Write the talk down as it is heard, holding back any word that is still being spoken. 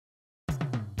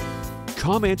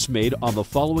Comments made on the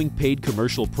following paid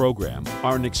commercial program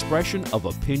are an expression of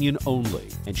opinion only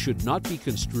and should not be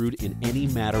construed in any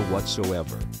matter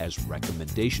whatsoever as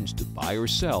recommendations to buy or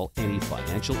sell any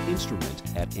financial instrument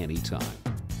at any time.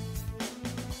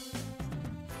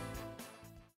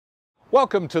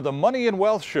 Welcome to the Money and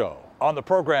Wealth Show. On the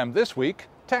program this week,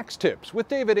 tax tips with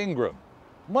David Ingram,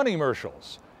 money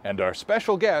commercials, and our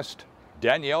special guest,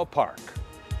 Danielle Park.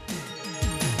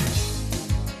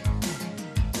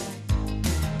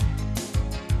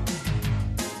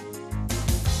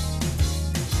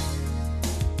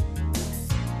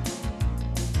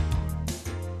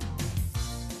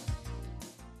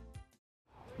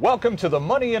 Welcome to the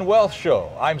Money and Wealth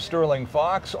Show. I'm Sterling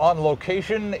Fox, on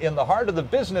location in the heart of the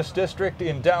business district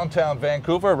in downtown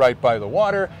Vancouver, right by the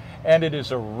water, and it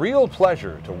is a real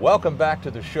pleasure to welcome back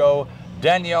to the show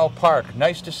Danielle Park.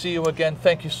 Nice to see you again.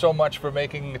 Thank you so much for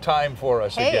making time for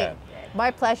us again. My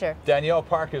pleasure. Danielle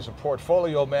Park is a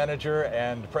portfolio manager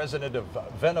and president of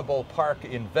Venable Park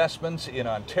Investments in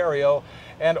Ontario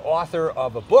and author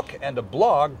of a book and a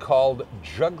blog called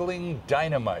Juggling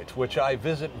Dynamite, which I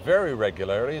visit very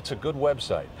regularly. It's a good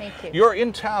website. Thank you. You're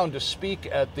in town to speak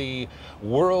at the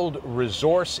World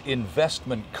Resource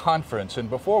Investment Conference, and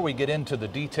before we get into the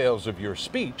details of your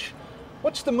speech,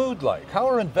 what's the mood like? How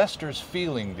are investors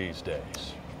feeling these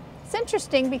days? It's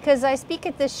interesting because I speak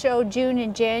at this show June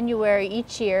and January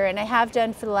each year, and I have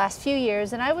done for the last few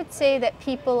years, and I would say that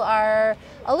people are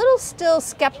a little still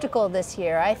skeptical this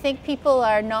year. I think people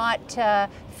are not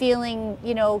feeling,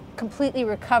 completely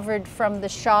recovered from the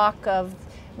shock of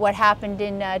what happened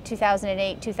in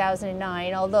 2008,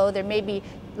 2009, although they may be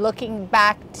looking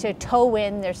back to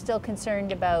toe-in, they're still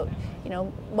concerned about,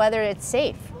 whether it's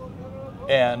safe.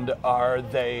 And are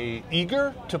they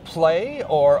eager to play,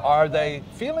 or are they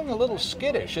feeling a little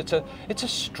skittish? It's a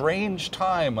strange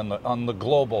time on the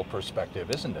global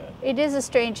perspective, isn't it? It is a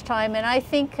strange time, and I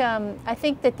think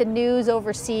that the news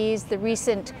overseas, the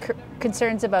recent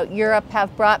concerns about Europe,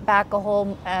 have brought back a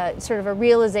whole sort of a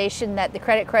realization that the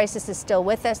credit crisis is still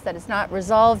with us, that it's not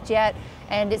resolved yet,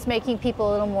 and it's making people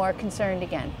a little more concerned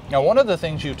again. Now, one of the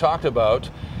things you talked about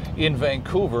in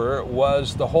Vancouver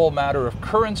was the whole matter of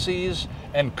currencies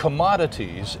and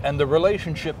commodities and the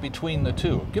relationship between the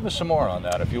two. Give us some more on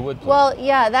that, if you would, please. Well,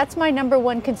 yeah, that's my number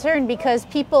one concern, because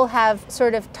people have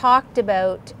sort of talked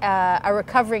about a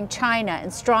recovering China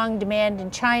and strong demand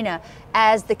in China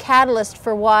as the catalyst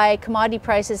for why commodity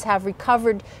prices have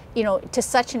recovered, to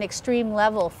such an extreme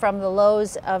level from the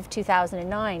lows of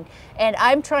 2009. And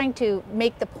I'm trying to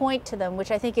make the point to them, which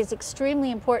I think is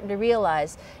extremely important to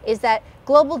realize, is that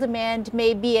global demand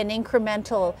may be an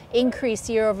incremental increase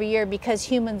year over year because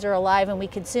humans are alive and we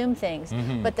consume things.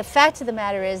 But the fact of the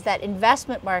matter is that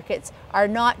investment markets are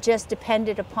not just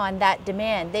dependent upon that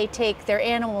demand. They take their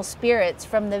animal spirits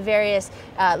from the various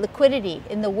liquidity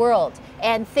in the world,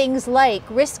 and things like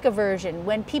risk aversion.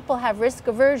 When people have risk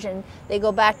aversion, they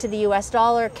go back to the US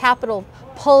dollar. Capital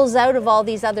pulls out of all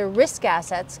these other risk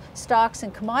assets, stocks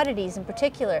and commodities in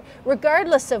particular,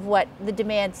 regardless of what the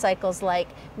demand cycle's like.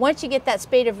 Once you get that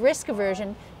spate of risk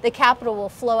aversion, the capital will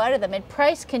flow out of them, and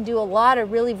price can do a lot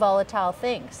of really volatile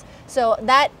things. So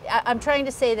that, I'm trying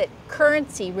to say that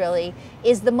currency really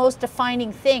is the most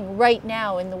defining thing right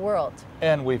now in the world.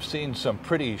 And we've seen some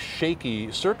pretty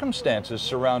shaky circumstances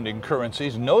surrounding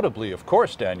currencies, notably, of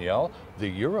course, Danielle, the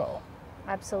euro.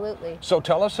 Absolutely. So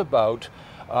tell us about,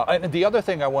 and the other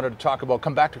thing I wanted to talk about,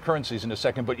 come back to currencies in a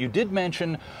second, but you did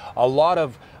mention a lot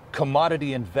of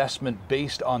commodity investment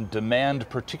based on demand,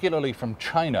 particularly from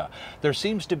China. There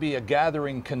seems to be a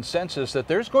gathering consensus that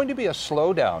there's going to be a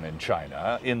slowdown in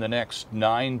China in the next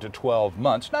 9 to 12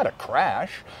 months. Not a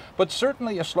crash, but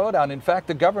certainly a slowdown. In fact,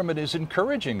 the government is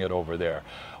encouraging it over there.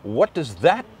 What does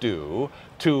that do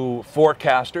to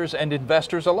forecasters and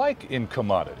investors alike in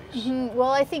commodities?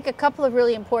 Well, I think a couple of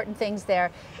really important things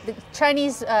there. The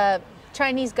Chinese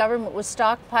government was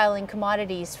stockpiling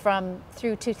commodities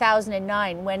through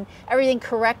 2009, when everything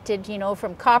corrected,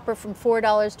 from copper from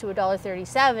 $4 to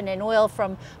 $1.37 and oil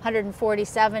from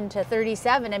 147 to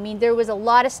 37. I mean, there was a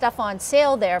lot of stuff on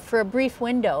sale there for a brief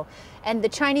window. And the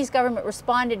Chinese government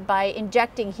responded by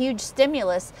injecting huge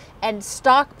stimulus and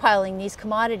stockpiling these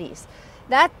commodities.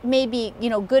 That may be,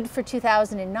 good for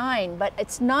 2009, but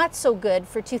it's not so good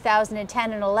for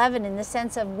 2010 and 11 in the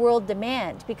sense of world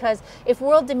demand, because if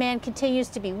world demand continues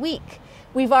to be weak,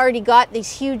 we've already got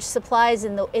these huge supplies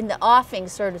in the offing,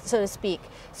 sort of, so to speak.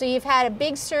 So you've had a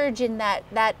big surge in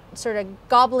that sort of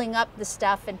gobbling up the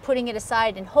stuff and putting it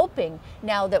aside and hoping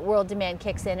now that world demand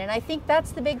kicks in. And I think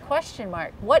that's the big question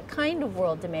mark. What kind of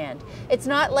world demand? It's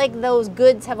not like those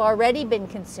goods have already been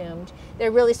consumed.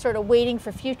 They're really sort of waiting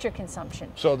for future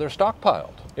consumption. So they're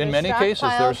stockpiled. In many cases,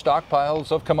 they're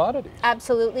stockpiles of commodities.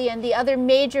 Absolutely. And the other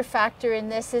major factor in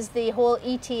this is the whole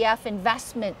ETF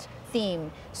investment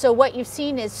theme. So what you've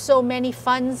seen is so many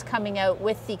funds coming out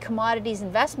with the commodities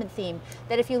investment theme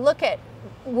that if you look at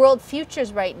world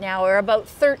futures right now are about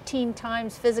 13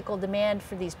 times physical demand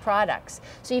for these products.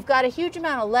 So you've got a huge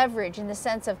amount of leverage in the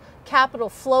sense of capital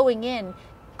flowing in,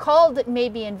 called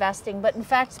maybe investing, but in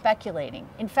fact speculating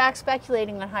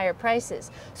on higher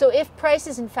prices. So if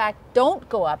prices in fact don't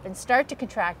go up and start to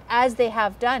contract as they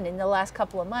have done in the last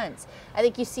couple of months, I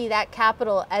think you see that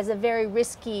capital as a very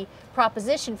risky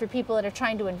proposition for people that are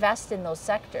trying to invest in those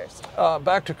sectors.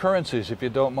 Back to currencies, if you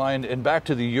don't mind, and back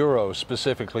to the euro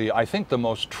specifically, I think the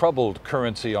most troubled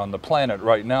currency on the planet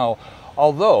right now,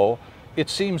 although it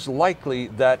seems likely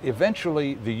that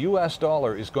eventually the US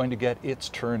dollar is going to get its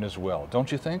turn as well,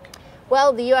 don't you think?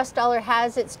 Well, the US dollar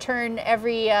has its turn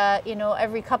every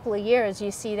couple of years. You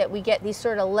see that we get these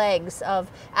sort of legs of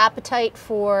appetite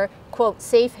for, quote,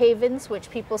 safe havens,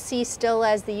 which people see still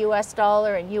as the US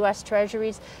dollar and US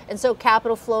treasuries. And so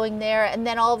capital flowing there, and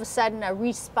then all of a sudden a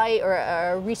respite or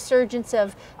a resurgence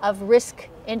of risk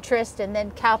interest and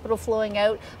then capital flowing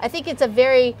out. I think it's a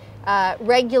very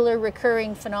regular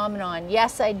recurring phenomenon.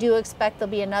 Yes, I do expect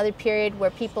there'll be another period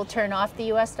where people turn off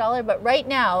the US dollar, but right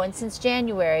now and since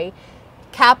January,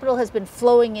 capital has been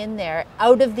flowing in there,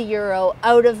 out of the euro,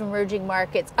 out of emerging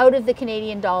markets, out of the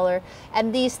Canadian dollar,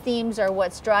 and these themes are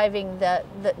what's driving the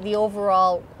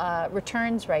overall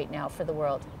returns right now for the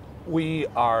world. We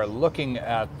are looking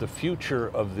at the future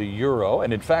of the euro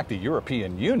and in fact the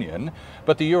European Union,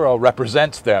 but the euro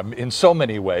represents them in so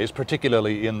many ways,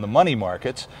 particularly in the money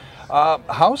markets.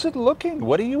 How's it looking?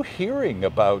 What are you hearing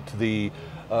about the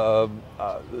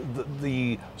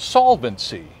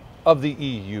solvency of the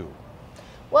EU?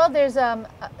 Well, there's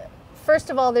first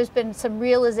of all, there's been some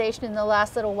realization in the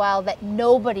last little while that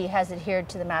nobody has adhered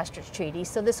to the Maastricht Treaty.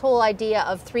 So this whole idea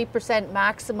of 3%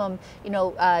 maximum,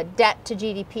 debt to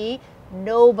GDP,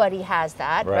 nobody has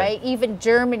that, right? Even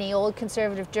Germany, old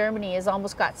conservative Germany, has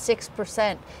almost got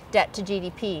 6% debt to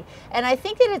GDP. And I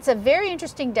think that it's a very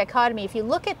interesting dichotomy. If you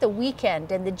look at the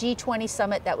weekend and the G20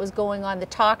 summit that was going on, the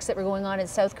talks that were going on in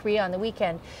South Korea on the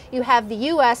weekend, you have the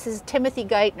US's Timothy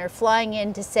Geithner flying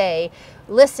in to say,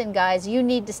 listen guys, you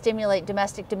need to stimulate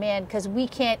domestic demand because we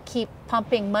can't keep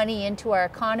pumping money into our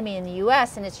economy in the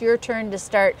US and it's your turn to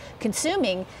start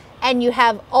consuming. And you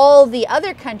have all the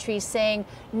other countries saying,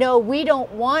 no, we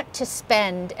don't want to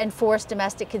spend and force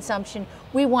domestic consumption.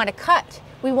 We want to cut.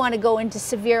 We want to go into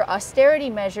severe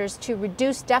austerity measures to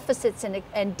reduce deficits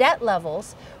and debt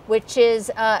levels, which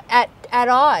is at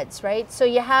odds, right? So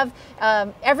you have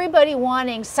everybody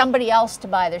wanting somebody else to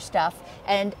buy their stuff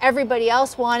and everybody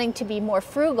else wanting to be more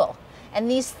frugal. And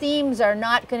these themes are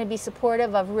not going to be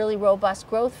supportive of really robust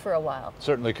growth for a while.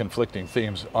 Certainly conflicting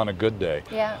themes on a good day.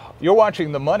 Yeah. You're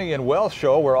watching the Money and Wealth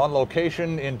Show. We're on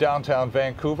location in downtown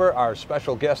Vancouver. Our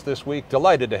special guest this week,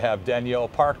 delighted to have Danielle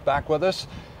Park back with us.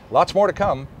 Lots more to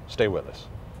come. Stay with us.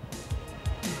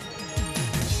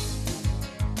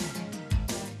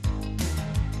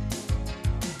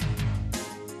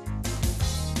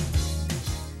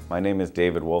 My name is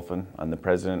David Wolfen. I'm the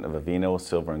president of Avino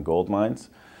Silver and Gold Mines.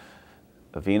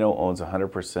 Avino owns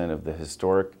 100% of the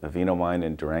historic Avino mine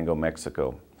in Durango,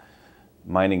 Mexico.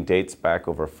 Mining dates back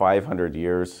over 500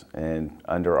 years, and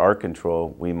under our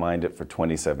control, we mined it for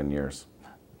 27 years.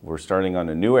 We're starting on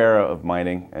a new era of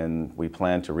mining, and we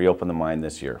plan to reopen the mine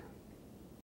this year.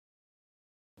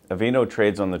 Avino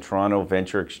trades on the Toronto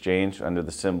Venture Exchange under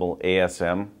the symbol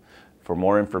ASM. For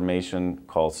more information,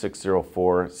 call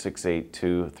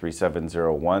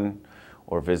 604-682-3701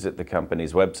 or visit the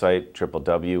company's website,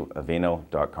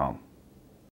 www.avino.com.